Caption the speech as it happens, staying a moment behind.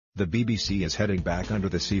The BBC is heading back under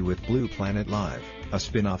the sea with Blue Planet Live, a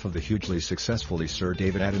spin-off of the hugely successful Sir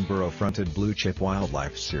David Attenborough-fronted Blue Chip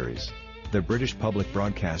wildlife series. The British public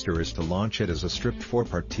broadcaster is to launch it as a stripped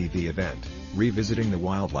 4-part TV event, revisiting the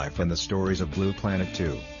wildlife and the stories of Blue Planet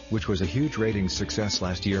 2, which was a huge ratings success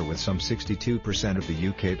last year with some 62% of the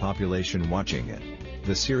UK population watching it.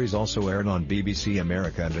 The series also aired on BBC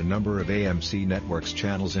America and a number of AMC Networks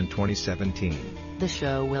channels in 2017. The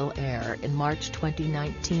show will air in March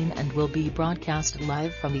 2019 and will be broadcast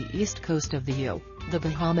live from the east coast of the the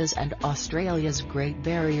Bahamas and Australia's Great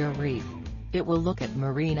Barrier Reef. It will look at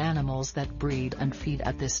marine animals that breed and feed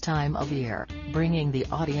at this time of year, bringing the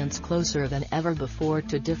audience closer than ever before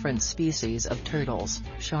to different species of turtles,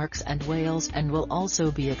 sharks and whales, and will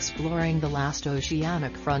also be exploring the last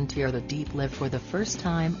oceanic frontier, the deep, live for the first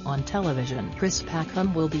time on television. Chris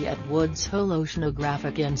Packham will be at Woods Hole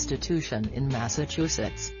Oceanographic Institution in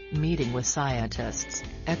Massachusetts, meeting with scientists,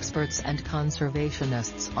 experts and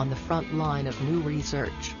conservationists on the front line of new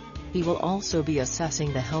research. He will also be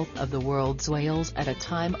assessing the health of the world's whales at a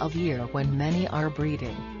time of year when many are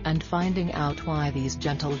breeding, and finding out why these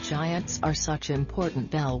gentle giants are such important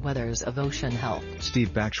bellwethers of ocean health.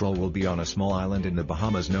 Steve Backrell will be on a small island in the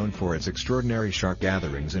Bahamas known for its extraordinary shark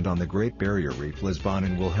gatherings and on the Great Barrier Reef Lisbon,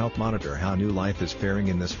 and will help monitor how new life is faring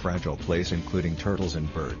in this fragile place, including turtles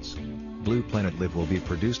and birds. Blue Planet Live will be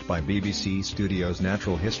produced by BBC Studios'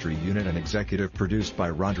 Natural History Unit and executive produced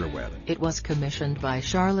by Roger Webb. It was commissioned by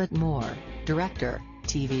Charlotte Moore, Director,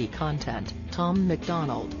 TV Content, Tom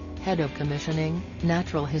MacDonald, Head of Commissioning,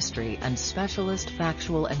 Natural History and Specialist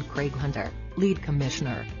Factual, and Craig Hunter, Lead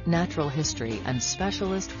Commissioner, Natural History and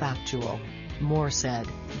Specialist Factual. Moore said,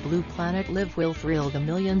 "Blue Planet Live will thrill the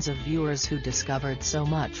millions of viewers who discovered so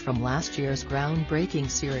much from last year's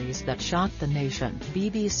groundbreaking series that shocked the nation."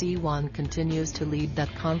 BBC One continues to lead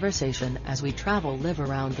that conversation as we live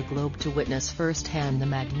around the globe to witness firsthand the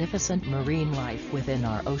magnificent marine life within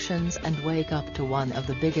our oceans and wake up to one of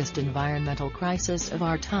the biggest environmental crises of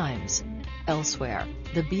our times. Elsewhere,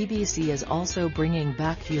 the BBC is also bringing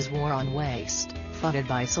back Hugh's War on Waste, funded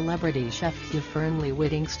by celebrity chef Hugh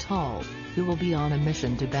Fearnley-Whittingstall, who will be on a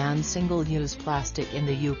mission to ban single-use plastic in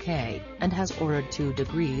the UK, and has ordered 2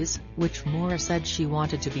 Degrees, which Moore said she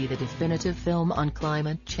wanted to be the definitive film on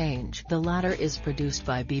climate change. The latter is produced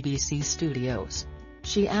by BBC Studios.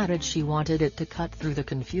 She added she wanted it to cut through the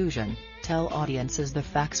confusion, tell audiences the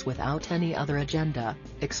facts without any other agenda,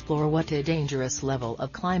 explore what a dangerous level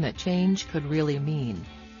of climate change could really mean.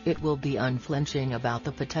 It will be unflinching about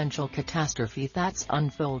the potential catastrophe that's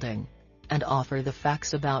unfolding, and offer the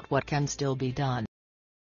facts about what can still be done.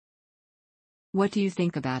 What do you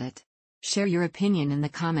think about it? Share your opinion in the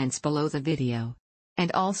comments below the video.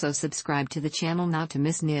 And also subscribe to the channel not to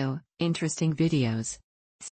miss new, interesting videos.